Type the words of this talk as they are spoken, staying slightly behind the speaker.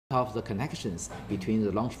of the connections between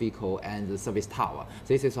the launch vehicle and the service tower.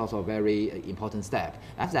 This is also a very important step.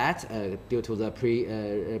 After that, due to the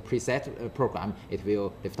preset program, it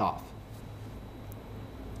will lift off.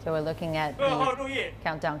 So we're looking at the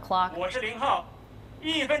countdown clock. 0号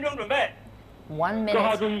，1分钟准备。 1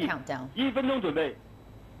 minute countdown. 1分钟准备。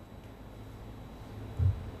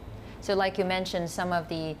 So like you mentioned, some of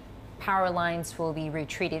the power lines will be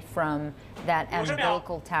retreated from that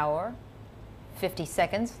umbilical tower. 50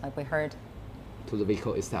 seconds, like we heard. To the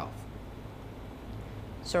vehicle itself.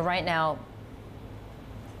 So right now,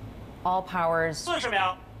 all powers 40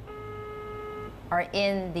秒。 are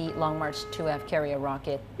in the Long March 2F carrier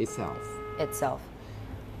rocket itself.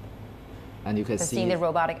 And you can so see seeing the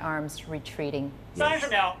robotic arms retreating. 30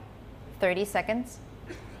秒。 30 seconds.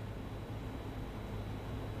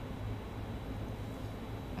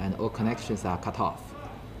 And all connections are cut off.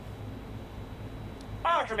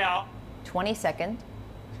 20秒。 20 seconds.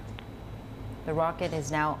 The rocket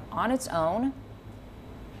is now on its own,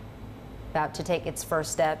 about to take its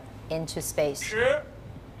first step into space. 10,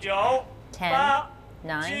 9, 10,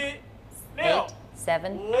 9, 8,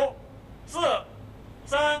 7, 5、4、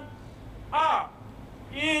3、2、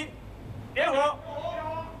1，点火。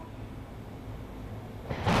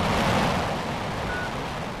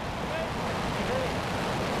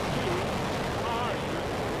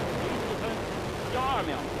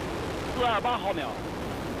 428毫秒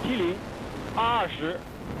，70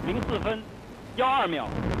 20 04分12秒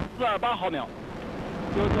，428毫秒，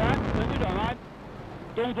有船程序转弯，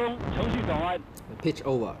东风程序转弯。Pitch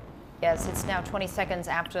over. Yes, it's now 20 seconds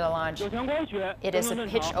after the launch. It is a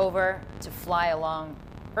pitch over to fly along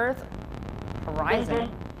Earth horizon. 东风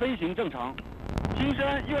飞行正常，金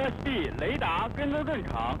山 USB 雷达跟踪正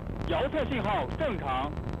常，遥测信号正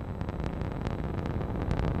常。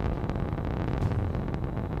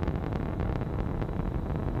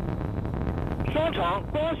 双城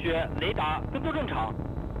光学雷达跟踪正常，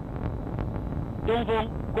东风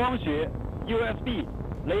光学 USB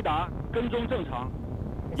雷达跟踪正常，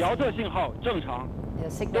遥测信号正常。 The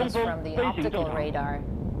signals from the optical radar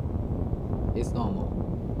is normal,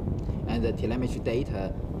 and the telemetry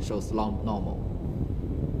data shows normal.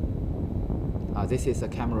 This is a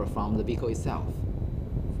camera from the vehicle itself.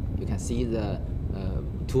 You can see the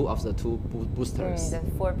two boosters. The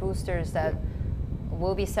 4 boosters that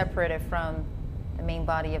will be separated from the main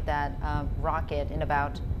body of that rocket in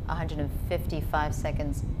about 155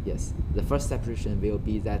 seconds. Yes, the first separation will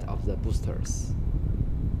be that of the boosters.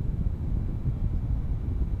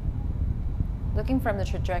 Looking from the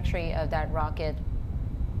trajectory of that rocket,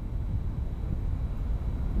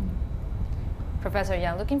 Professor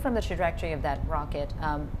Yang, looking from the trajectory of that rocket,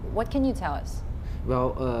 what can you tell us?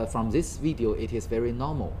 Well, from this video, it is very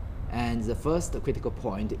normal. And the first critical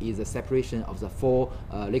point is the separation of the 4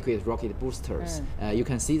 liquid rocket boosters. You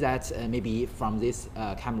can see that maybe from this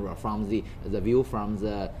camera, from the view from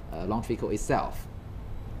the launch vehicle itself.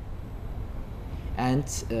 And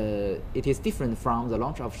it is different from the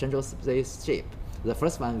launch of Shenzhou spaceship. The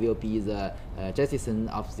first one will be the jettison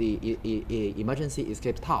of the emergency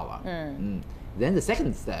escape tower. Then the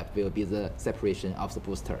second step will be the separation of the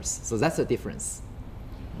boosters. So that's the difference.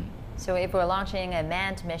 So if we're launching a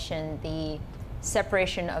manned mission, the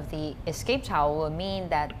separation of the escape tower will mean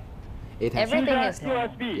that everything is normal.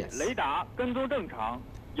 Yes. 雷达跟踪正常，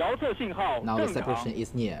遥测信号 Now the 正常。 separation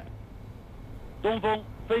is near. 东风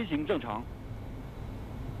飞行正常。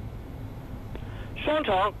双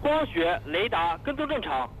城光学雷达跟踪正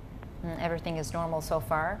常。 Everything is normal so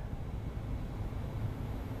far.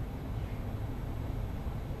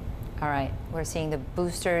 All right, we're seeing the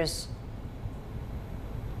boosters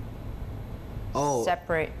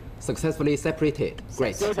separate. Successfully separated.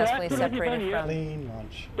 Great. Successfully separated from. Clean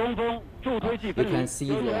launch. 东风助推器 You 分离。 can see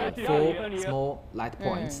the 4 small light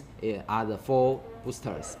points are the 4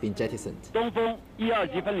 boosters being jettisoned. 东风1、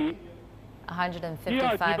2级分离。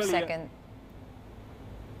 155 second.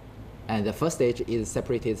 And the first stage is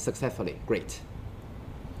separated successfully. Great.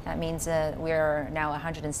 That means we're now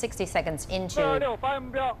 160 seconds into 226发现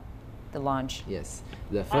目标。 the launch. Yes.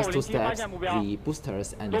 The first 2 steps, the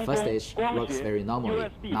boosters and the first stage works very normally.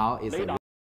 Now is